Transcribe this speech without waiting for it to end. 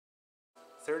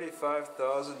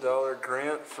$35,000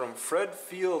 grant from Fred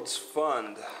Fields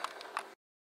Fund.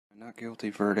 A not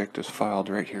guilty verdict is filed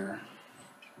right here.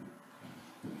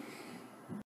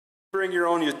 Bring your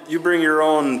own. You bring your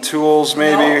own tools,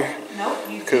 maybe. No,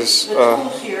 because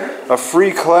tools here. A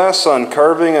free class on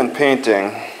carving and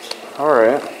painting. All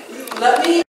right. Let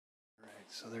me. All right.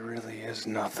 So there really is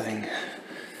nothing.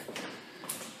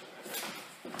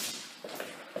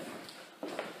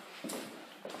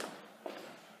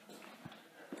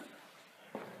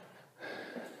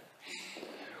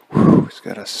 Whew, it's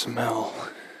got a smell.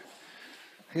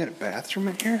 I got a bathroom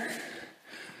in here.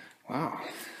 Wow.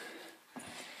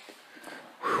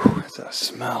 Whew, it's a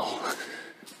smell.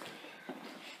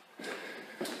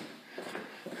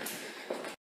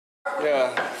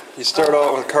 Yeah, you start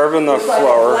out with carving the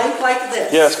flower. Blank like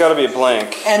this. Yeah, it's got to be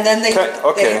blank. And then they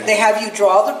have you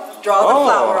draw the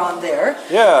flower on there.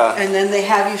 Yeah. And then they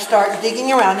have you start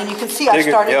digging around, and you can see I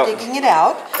started digging it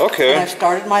out. Okay. And I've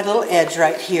started my little edge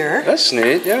right here. That's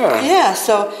neat. Yeah. Yeah.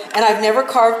 So, and I've never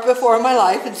carved before in my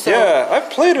life, and so. Yeah, I've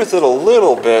played with it a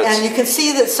little bit. And you can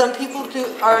see that some people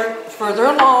are further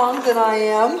along than I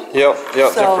am. Yep.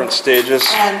 So, different stages.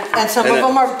 And some of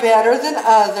them are better than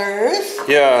others.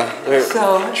 Yeah, they're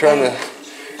trying to.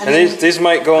 And these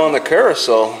might go on the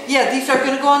carousel. Yeah, these are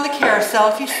going to go on the carousel.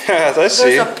 If you there's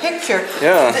a picture.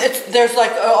 Yeah. There's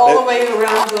like all the way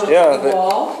around the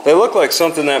wall. They look like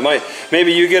something that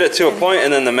maybe you get it to a point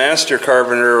and then the master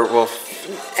carpenter will.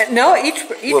 No, each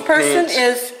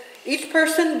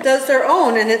person does their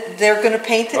own, and they're going to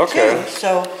paint it too.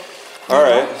 So. All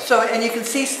right. So, and you can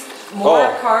see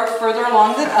more carved further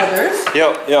along than others.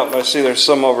 Yep. I see. There's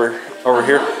some over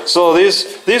here. So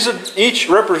these each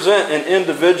represent an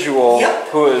individual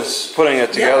who is putting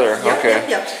it together.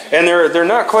 Yep. And they're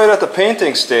not quite at the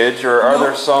painting stage, or are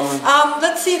there some?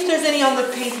 Let's see if there's any on the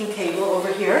painting table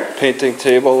over here. Painting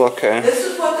table. Okay. This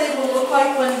is what they will look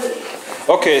like when.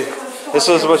 Okay. This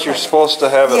is what you're supposed to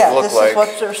have it look like. Yeah, this is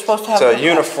what they're supposed to have. It's a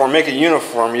uniform. Make it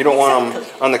uniform. You don't want them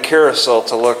on the carousel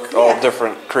to look all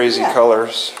different, crazy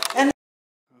colors. And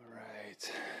all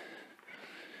right.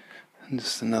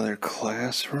 Just another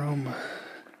classroom,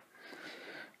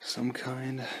 some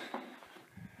kind.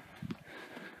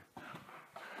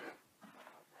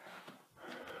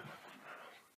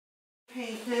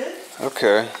 Painted.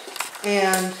 Okay.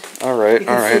 And all right. You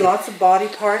can see lots of body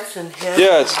parts and heads.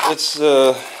 Yeah, it's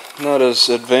not as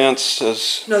advanced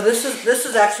as. No, this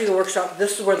is actually the workshop.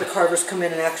 This is where the carvers come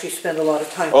in and actually spend a lot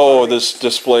of time. Oh, this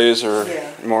displays are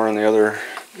more in the other.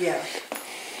 Yeah.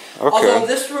 Okay. Although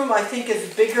this room I think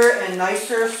is bigger and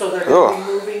nicer, so they're going to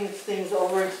be moving things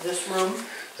over into this room.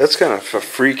 That's kind of a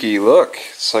freaky look.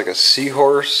 It's like a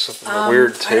seahorse with a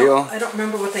weird tail. I don't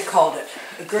remember what they called it.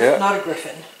 Not a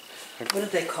griffin. What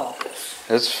did they call this?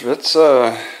 It's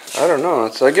I don't know.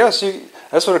 I guess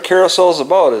that's what a carousel is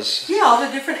about. All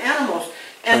the different animals,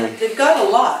 and they've got a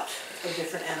lot of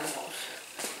different animals.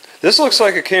 This looks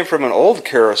like it came from an old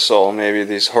carousel. Maybe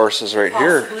these horses right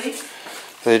here.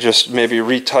 They just maybe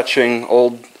retouching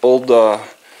old.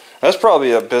 That's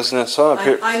probably a business, huh?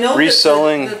 I know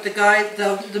reselling. that the guy,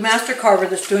 the master carver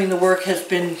that's doing the work has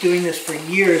been doing this for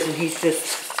years, and he's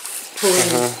just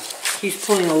pulling. He's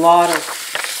pulling a lot of.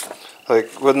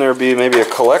 Like, wouldn't there be maybe a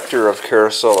collector of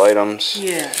carousel items?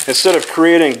 Yeah. Instead of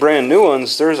creating brand new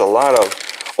ones, there's a lot of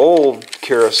old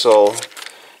carousel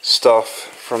stuff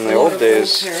from the old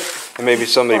days. And maybe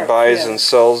somebody buys and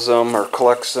sells them or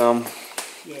collects them.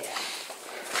 Yeah.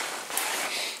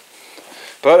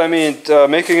 But I mean,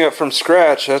 making it from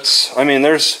scratch, I know. And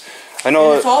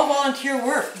it's all volunteer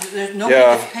work. Nobody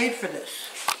gets paid for this.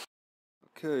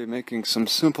 Okay, making some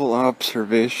simple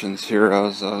observations here. I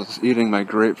was eating my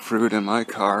grapefruit in my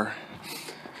car.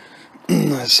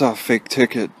 I saw fake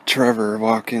ticket Trevor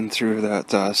walk in through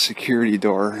that security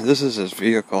door. This is his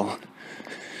vehicle.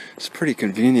 It's pretty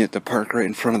convenient to park right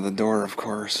in front of the door, of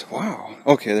course. Wow.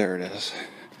 Okay, there it is.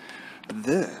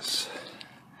 This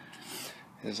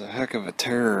is a heck of a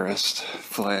terrorist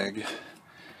flag.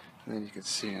 And then you can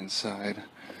see inside.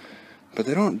 But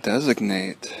they don't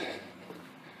designate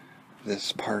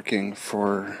this parking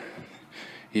for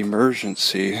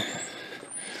emergency.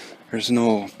 There's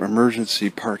no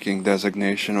emergency parking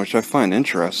designation, which I find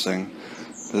interesting.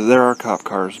 There are cop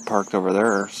cars parked over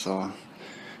there, so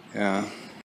yeah.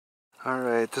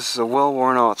 Alright, this is a well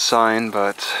worn out sign,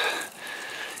 but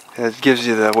it gives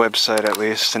you the website at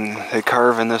least, and they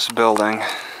carve in this building. I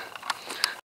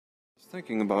was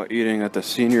thinking about eating at the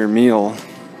senior meal.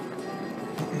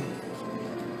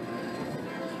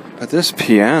 But this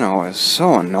piano is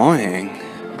so annoying,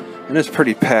 and it's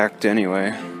pretty packed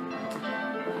anyway.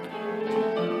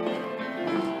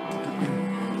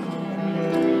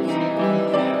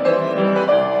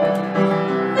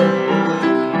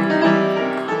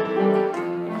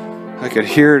 could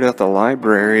hear it at the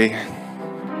library.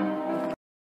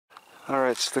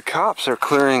 Alright, so the cops are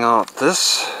clearing out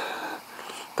this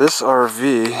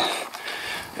RV,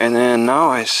 and then now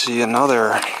I see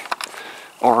another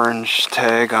orange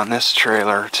tag on this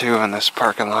trailer too in this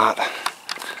parking lot.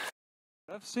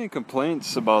 I've seen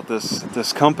complaints about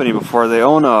this company before. They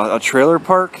own a trailer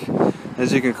park.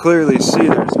 As you can clearly see,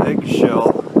 there's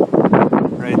eggshell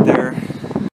right there.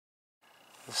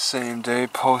 The same day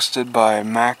posted by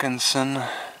Mackinson.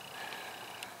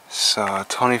 So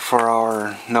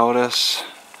 24-hour notice.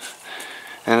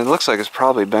 And it looks like it's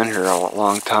probably been here a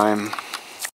long time.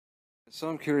 So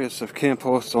I'm curious if camp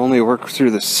hosts only work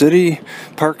through the city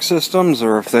park systems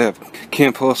or if they have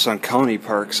camp hosts on county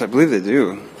parks. I believe they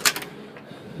do.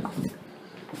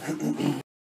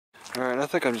 Alright, I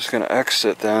think I'm just going to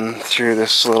exit then through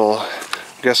this little,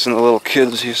 I'm guessing the little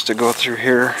kids used to go through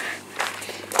here.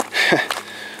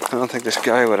 I don't think this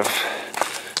guy would have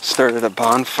started a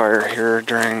bonfire here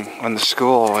when the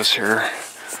school was here.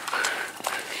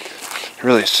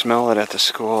 Really smell it at the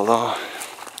school though.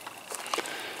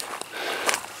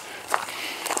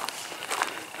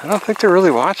 I don't think they're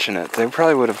really watching it. They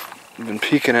probably would have been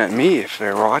peeking at me if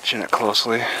they were watching it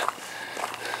closely.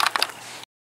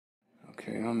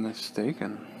 Okay, I'm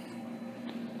mistaken.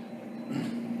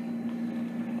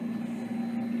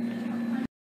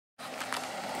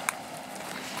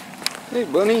 Hey,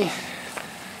 bunny.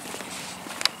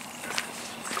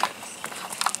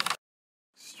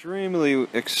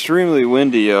 Extremely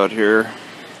windy out here.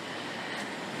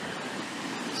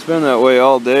 It's been that way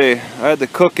all day. I had to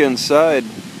cook inside.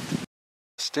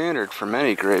 Standard for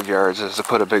many graveyards is to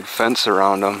put a big fence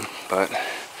around them, but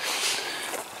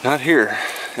not here.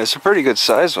 It's a pretty good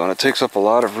sized one. It takes up a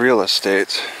lot of real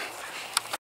estate.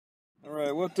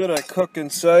 Alright, what did I cook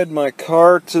inside my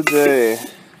car today?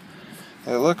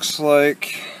 It looks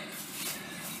like...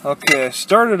 Okay, I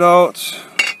started out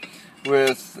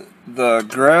with the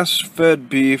grass-fed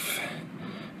beef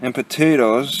and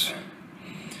potatoes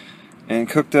and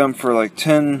cooked them for like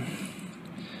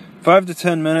 5 to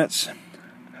 10 minutes.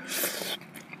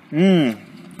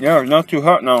 Yeah, not too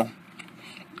hot now.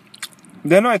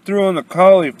 Then I threw in the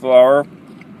cauliflower,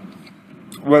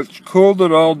 which cooled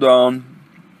it all down,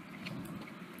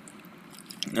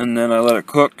 and then I let it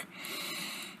cook.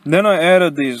 Then I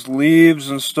added these leaves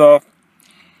and stuff,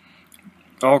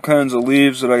 all kinds of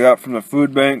leaves that I got from the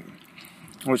food bank,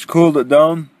 which cooled it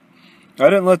down. I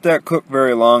didn't let that cook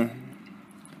very long.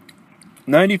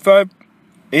 85,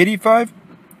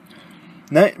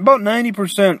 about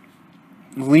 90%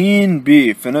 lean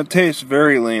beef, and it tastes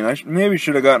very lean. I maybe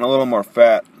should have gotten a little more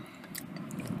fat,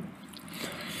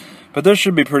 but this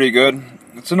should be pretty good.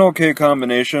 It's an okay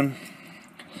combination.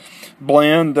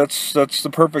 Bland, that's the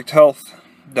perfect health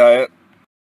diet.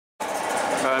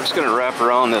 I'm just gonna wrap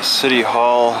around this city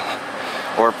hall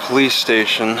or police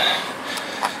station.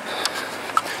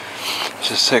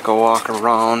 Just take a walk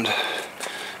around.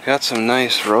 Got some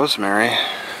nice rosemary.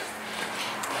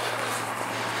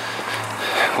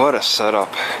 What a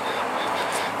setup.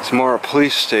 It's more a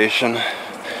police station.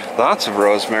 Lots of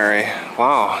rosemary.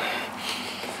 Wow.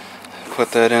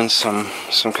 Put that in some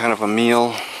kind of a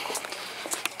meal.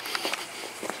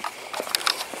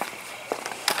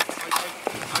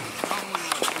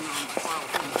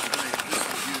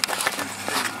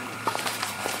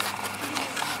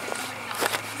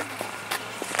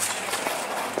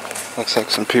 Looks like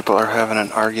some people are having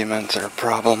an argument or a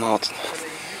problem out.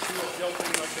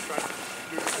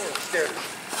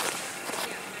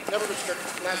 Never been scared.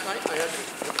 Last night I had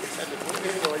one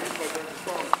table I used my friend's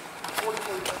phone. 40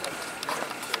 times.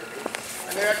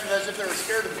 And they acted as if they were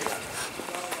scared of me.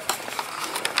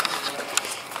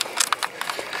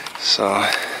 So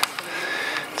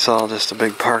it's all just a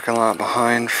big parking lot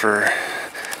behind for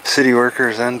city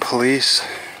workers and police.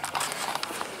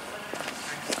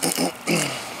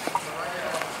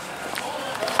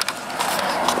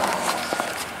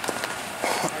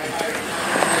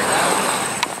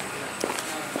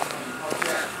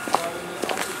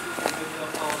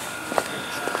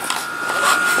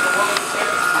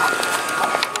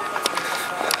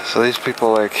 So these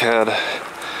people like had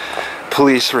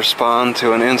police respond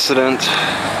to an incident.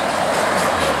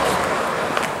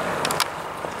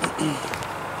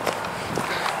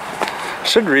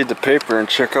 Should read the paper and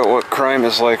check out what crime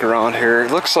is like around here.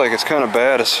 It looks like it's kind of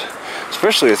bad,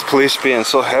 especially with police being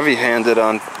so heavy-handed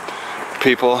on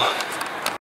people.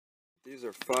 These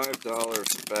are $5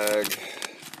 a bag,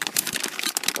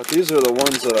 but these are the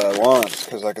ones that I want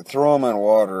because I could throw them in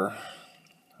water.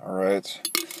 Alright.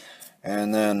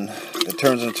 And then it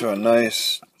turns into a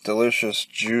nice, delicious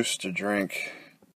juice to drink.